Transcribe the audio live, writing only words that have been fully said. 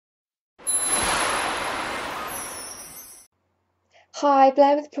Hi,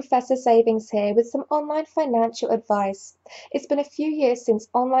 Blair with Professor Savings here with some online financial advice. It's been a few years since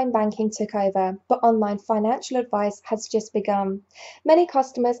online banking took over, but online financial advice has just begun. Many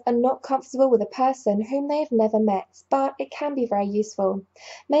customers are not comfortable with a person whom they have never met, but it can be very useful.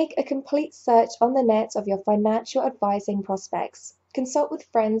 Make a complete search on the net of your financial advising prospects. Consult with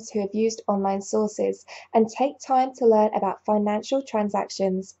friends who have used online sources and take time to learn about financial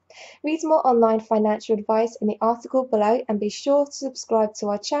transactions. Read more online financial advice in the article below and be sure to subscribe to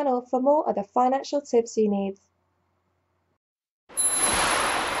our channel for more of the financial tips you need.